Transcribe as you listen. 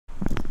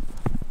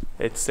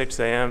It's 6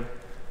 a.m.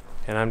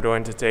 and I'm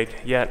going to take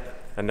yet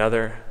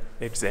another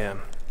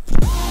exam.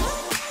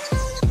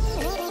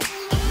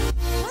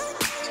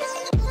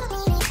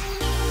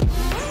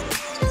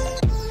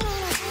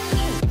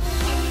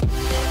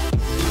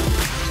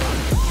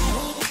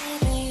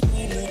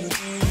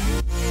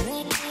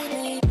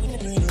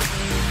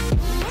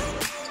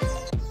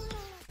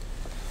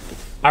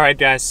 Alright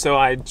guys, so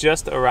I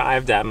just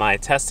arrived at my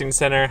testing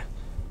center.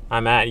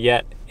 I'm at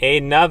yet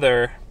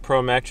another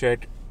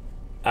Prometric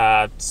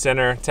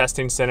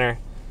testing center.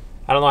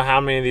 I don't know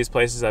how many of these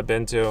places I've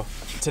been to.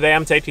 Today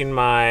I'm taking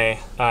my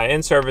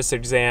in-service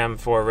exam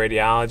for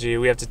radiology.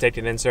 We have to take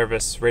an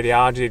in-service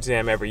radiology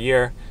exam every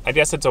year. I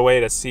guess it's a way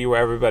to see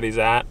where everybody's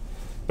at,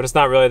 but it's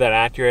not really that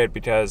accurate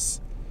because,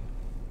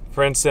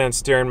 for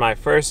instance, during my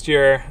first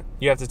year,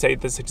 you have to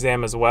take this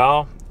exam as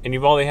well, and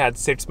you've only had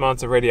 6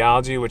 months of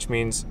radiology, which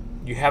means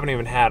you haven't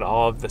even had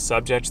all of the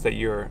subjects that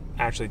you're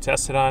actually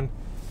tested on.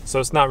 So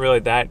it's not really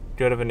that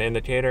good of an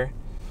indicator.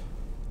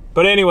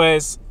 But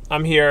anyways,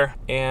 I'm here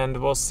and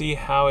we'll see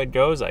how it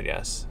goes, I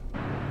guess.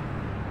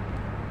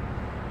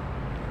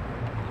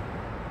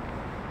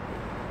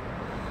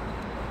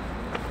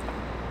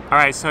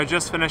 Alright, so I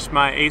just finished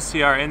my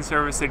ACR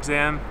in-service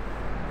exam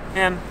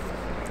and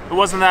it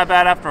wasn't that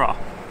bad after all.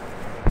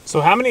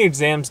 So how many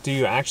exams do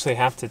you actually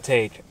have to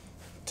take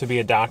to be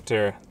a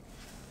doctor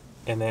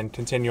and then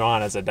continue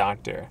on as a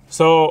doctor?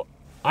 So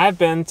I've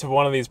been to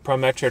one of these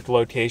Prometric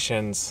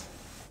locations,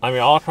 I mean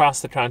all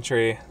across the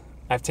country.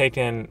 I've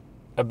taken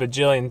a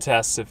bajillion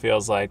tests, it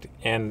feels like,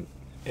 and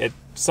it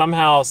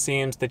somehow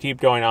seems to keep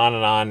going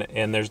on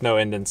and there's no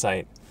end in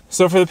sight.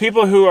 So for the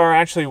people who are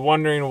actually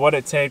wondering what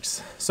it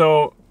takes,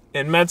 so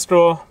in med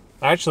school,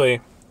 actually,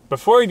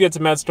 before you get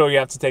to med school, you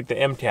have to take the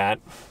MCAT,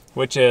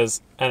 which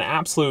is an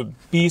absolute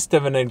beast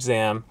of an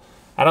exam.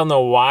 I don't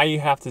know why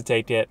you have to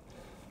take it.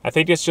 I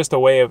think it's just a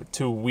way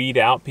to weed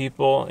out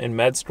people in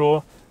med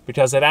school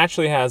because it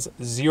actually has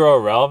zero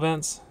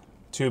relevance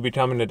to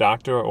becoming a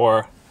doctor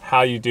or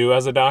how you do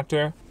as a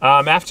doctor.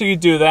 After you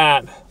do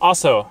that,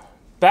 also,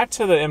 back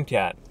to the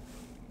MCAT.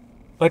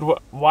 Like,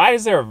 why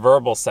is there a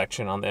verbal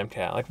section on the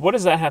MCAT? Like, what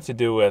does that have to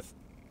do with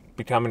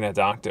becoming a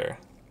doctor?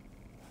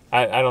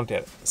 I don't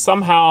get it.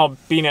 Somehow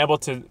being able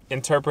to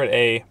interpret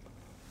a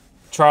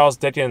Charles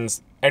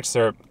Dickens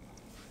excerpt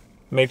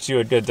makes you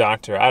a good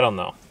doctor. I don't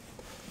know.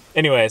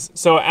 Anyways,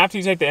 so after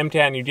you take the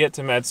MCAT and you get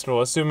to med school,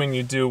 assuming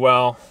you do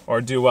well or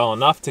do well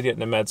enough to get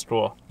into med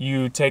school,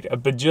 you take a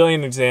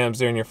bajillion exams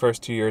during your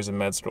first 2 years of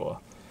med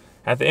school.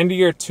 At the end of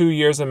your 2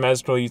 years of med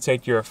school, you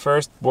take your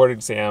first board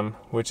exam,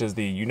 which is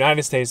the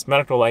United States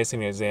Medical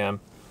Licensing Exam,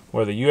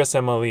 or the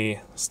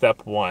USMLE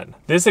Step 1.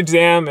 This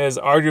exam is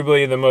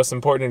arguably the most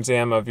important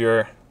exam of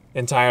your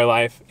entire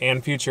life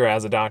and future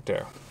as a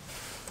doctor.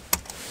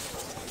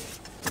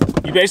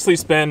 You basically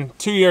spend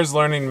 2 years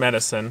learning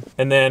medicine,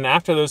 and then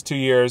after those 2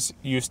 years,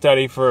 you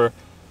study for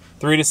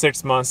 3 to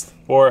 6 months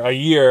or a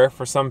year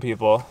for some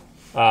people,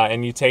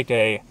 and you take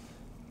a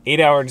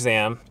 8-hour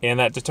exam, and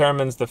that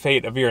determines the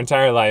fate of your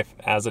entire life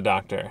as a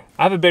doctor.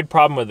 I have a big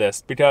problem with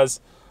this because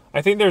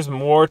I think there's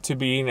more to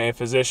being a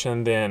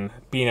physician than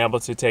being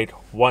able to take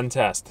one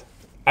test.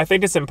 I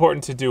think it's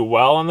important to do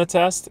well on the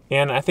test,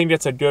 and I think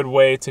it's a good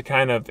way to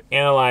kind of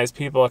analyze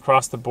people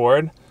across the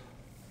board.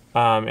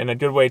 And a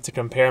good way to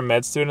compare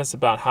med students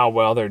about how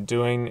well they're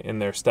doing in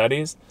their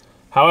studies.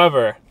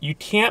 However, you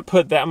can't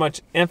put that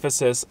much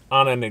emphasis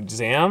on an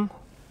exam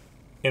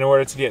in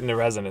order to get into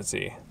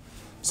residency.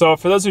 So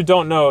for those who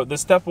don't know, the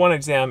Step 1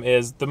 exam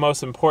is the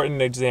most important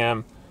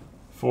exam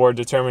for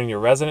determining your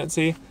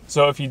residency.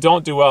 So if you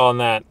don't do well on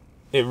that,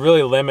 it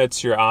really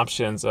limits your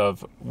options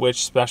of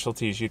which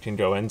specialties you can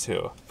go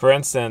into. For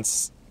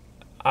instance,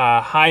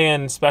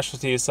 high-end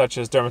specialties such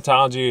as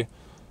dermatology,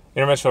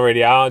 interventional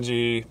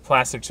radiology,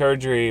 plastic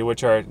surgery,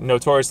 which are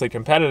notoriously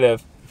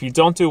competitive, if you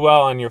don't do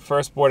well on your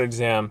first board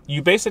exam, you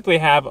basically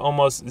have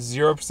almost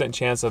 0%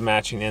 chance of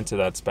matching into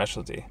that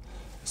specialty.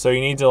 So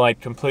you need to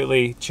like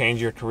completely change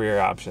your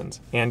career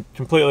options and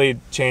completely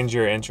change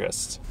your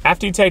interests.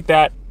 After you take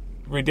that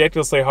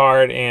ridiculously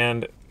hard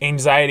and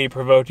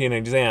anxiety-provoking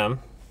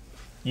exam,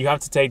 you have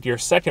to take your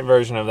second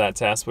version of that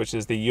test, which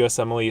is the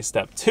USMLE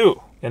Step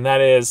 2. And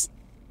that is,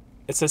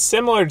 it's a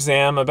similar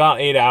exam, about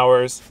 8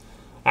 hours.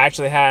 I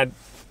actually had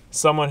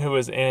someone who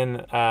was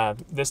in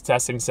this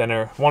testing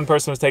center. One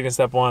person was taking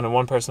Step 1 and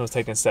one person was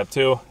taking Step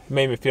 2. It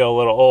made me feel a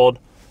little old,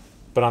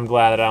 but I'm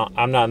glad that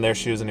I'm not in their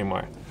shoes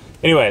anymore.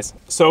 Anyways,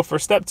 so for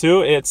Step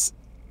 2, it's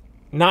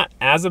not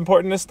as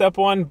important as Step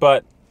 1,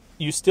 but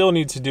you still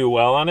need to do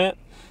well on it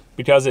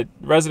because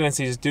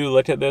residencies do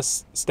look at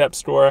this step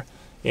score,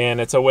 and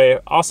it's a way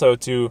also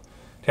to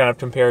kind of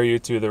compare you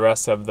to the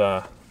rest of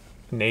the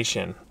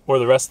nation or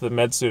the rest of the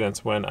med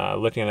students when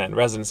looking at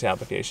residency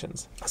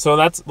applications. So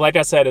that's, like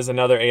I said, is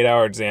another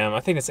 8-hour exam. I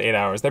think it's 8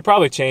 hours. They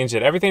probably changed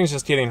it. Everything's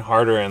just getting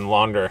harder and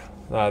longer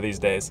these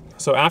days.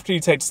 So after you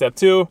take Step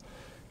 2,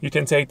 you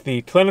can take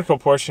the clinical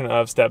portion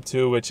of Step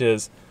 2, which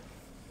is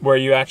where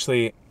you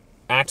actually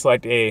act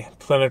like a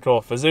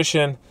clinical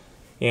physician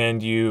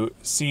and you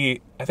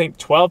see, I think,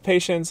 12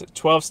 patients,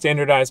 12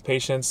 standardized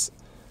patients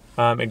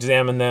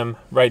examine them,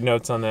 write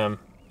notes on them,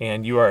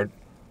 and you are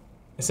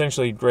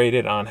essentially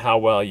graded on how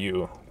well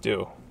you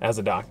do as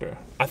a doctor.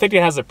 I think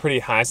it has a pretty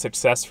high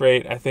success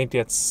rate. I think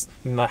it's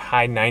in the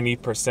high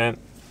 90%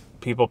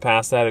 people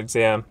pass that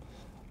exam,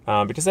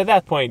 because at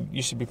that point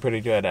you should be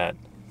pretty good at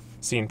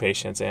seeing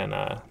patients and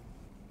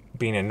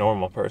being a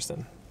normal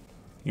person,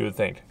 you would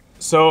think.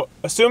 So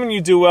assuming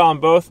you do well on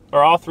both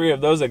or all three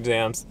of those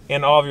exams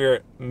and all of your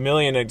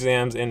million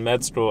exams in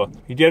med school,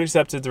 you get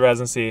accepted to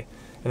residency.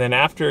 And then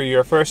after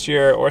your first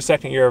year or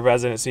second year of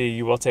residency,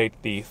 you will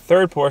take the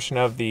third portion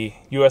of the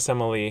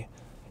USMLE,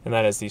 and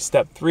that is the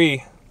Step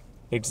 3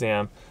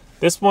 exam.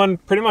 This one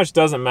pretty much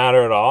doesn't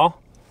matter at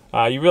all.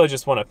 You really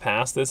just want to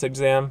pass this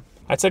exam.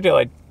 I took it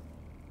like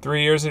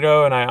 3 years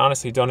ago, and I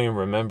honestly don't even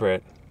remember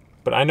it.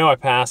 But I know I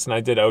passed and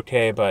I did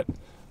okay, but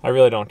I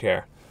really don't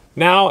care.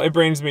 Now it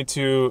brings me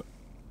to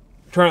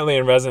currently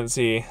in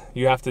residency,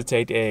 you have to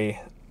take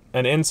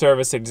an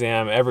in-service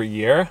exam every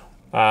year.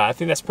 I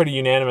think that's pretty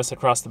unanimous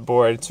across the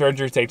board.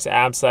 Surgery takes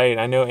ABSITE.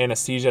 I know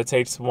anesthesia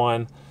takes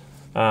one.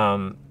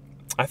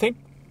 I think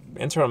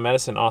internal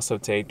medicine also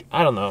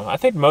I don't know. I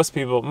think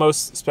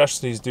most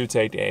specialties do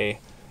take a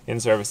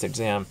in-service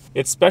exam.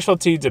 It's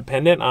specialty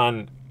dependent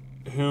on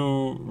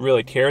who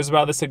really cares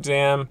about this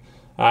exam.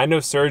 I know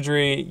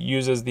surgery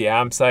uses the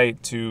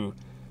ABSITE to,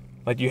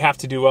 like, you have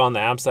to do well on the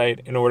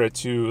ABSITE in order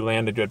to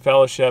land a good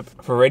fellowship.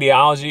 For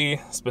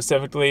radiology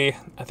specifically,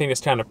 I think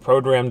it's kind of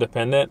program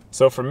dependent.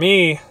 So for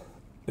me,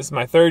 this is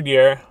my third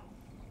year,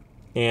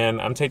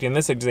 and I'm taking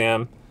this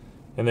exam,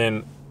 and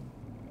then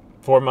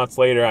 4 months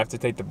later I have to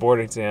take the board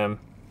exam.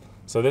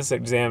 So this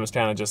exam is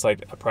kind of just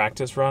like a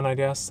practice run, I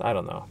guess. I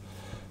don't know.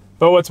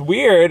 But what's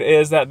weird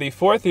is that the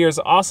fourth years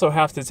also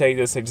have to take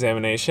this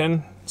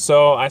examination.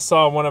 So I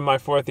saw one of my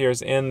fourth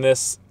years in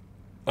this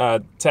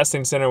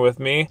testing center with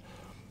me.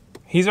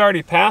 He's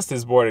already passed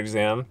his board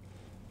exam,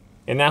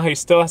 and now he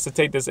still has to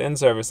take this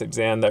in-service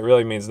exam that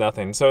really means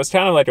nothing. So it's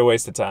kind of like a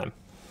waste of time.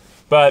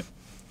 But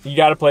you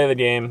got to play the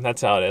game.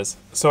 That's how it is.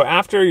 So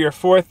after your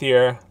fourth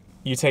year,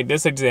 you take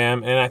this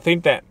exam, and I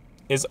think that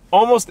is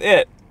almost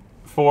it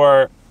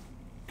for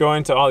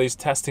going to all these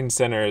testing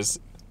centers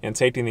and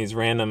taking these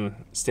random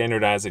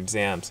standardized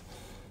exams.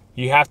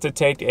 You have to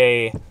take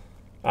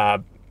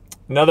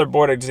another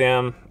board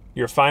exam,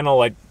 your final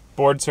like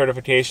board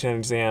certification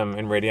exam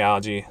in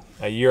radiology,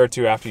 a year or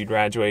two after you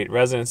graduate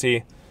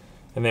residency.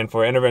 And then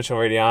for interventional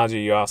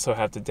radiology, you also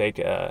have to take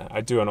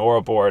do an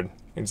oral board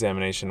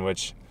examination,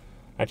 which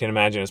I can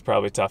imagine is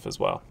probably tough as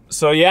well.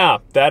 So yeah,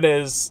 that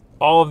is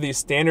all of these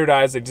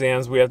standardized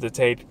exams we have to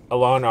take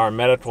along our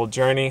medical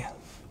journey.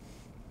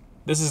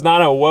 This is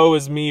not a woe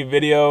is me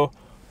video.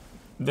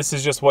 This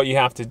is just what you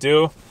have to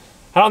do.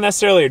 I don't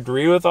necessarily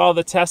agree with all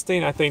the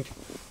testing. I think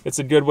it's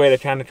a good way to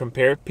kind of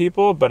compare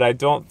people, but I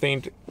don't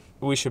think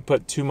we should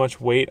put too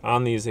much weight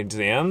on these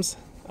exams.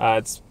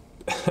 I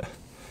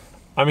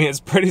mean, it's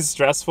pretty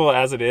stressful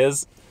as it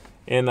is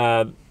in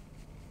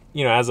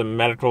as a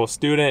medical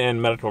student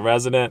and medical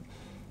resident.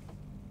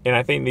 And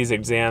I think these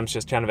exams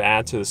just kind of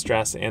add to the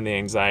stress and the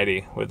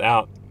anxiety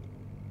without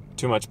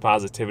too much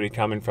positivity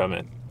coming from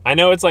it. I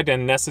know it's like a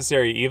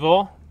necessary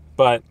evil,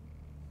 but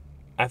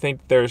I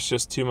think there's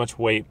just too much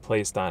weight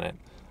placed on it.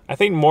 I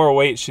think more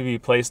weight should be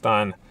placed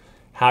on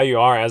how you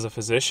are as a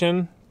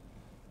physician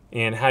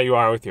and how you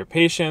are with your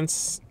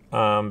patients,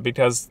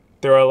 because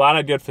there are a lot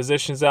of good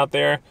physicians out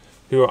there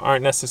who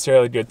aren't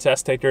necessarily good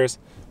test takers,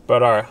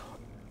 but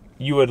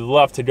you would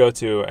love to go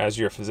to as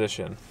your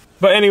physician.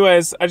 But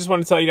anyways, I just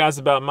want to tell you guys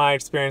about my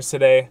experience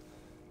today.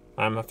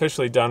 I'm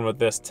officially done with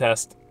this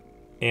test,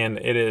 and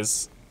it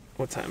is,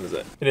 what time is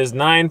it? It is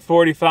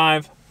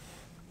 9:45,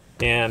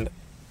 and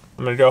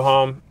I'm gonna go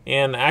home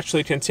and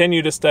actually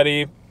continue to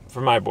study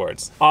for my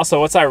boards. Also,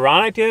 what's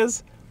ironic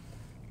is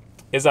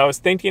I was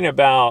thinking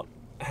about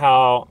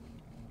how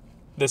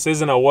this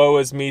isn't a woe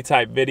is me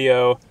type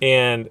video,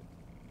 and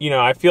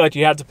I feel like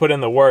you have to put in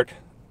the work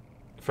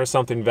for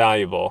something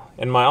valuable.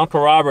 And my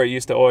Uncle Robert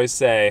used to always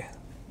say,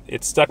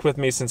 it stuck with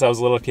me since I was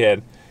a little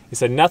kid. He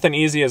said, nothing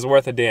easy is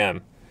worth a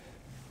damn.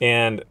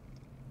 And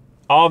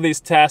all of these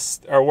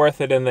tests are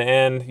worth it in the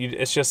end.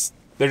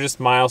 They're just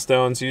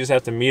milestones. You just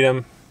have to meet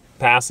them,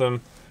 pass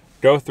them,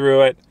 go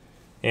through it,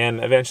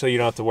 and eventually you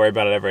don't have to worry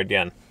about it ever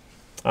again.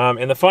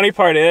 And the funny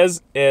part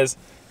is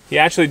he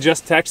actually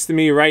just texted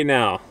me right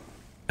now.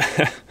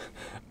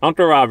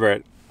 Uncle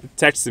Robert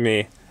texted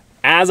me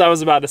as I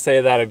was about to say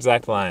that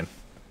exact line.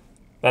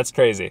 That's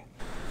crazy.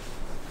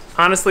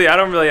 Honestly, I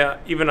don't really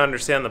even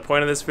understand the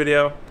point of this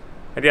video.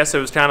 I guess it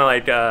was kind of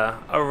like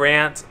a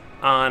rant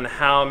on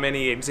how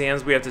many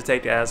exams we have to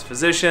take as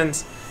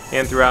physicians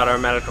and throughout our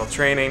medical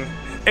training.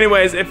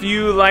 Anyways, if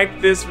you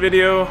liked this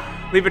video,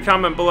 leave a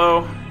comment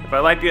below. If I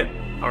liked it,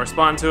 I'll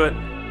respond to it.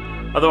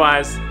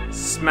 Otherwise,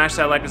 smash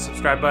that like and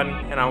subscribe button,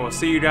 and I will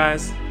see you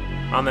guys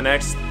on the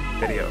next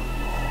video.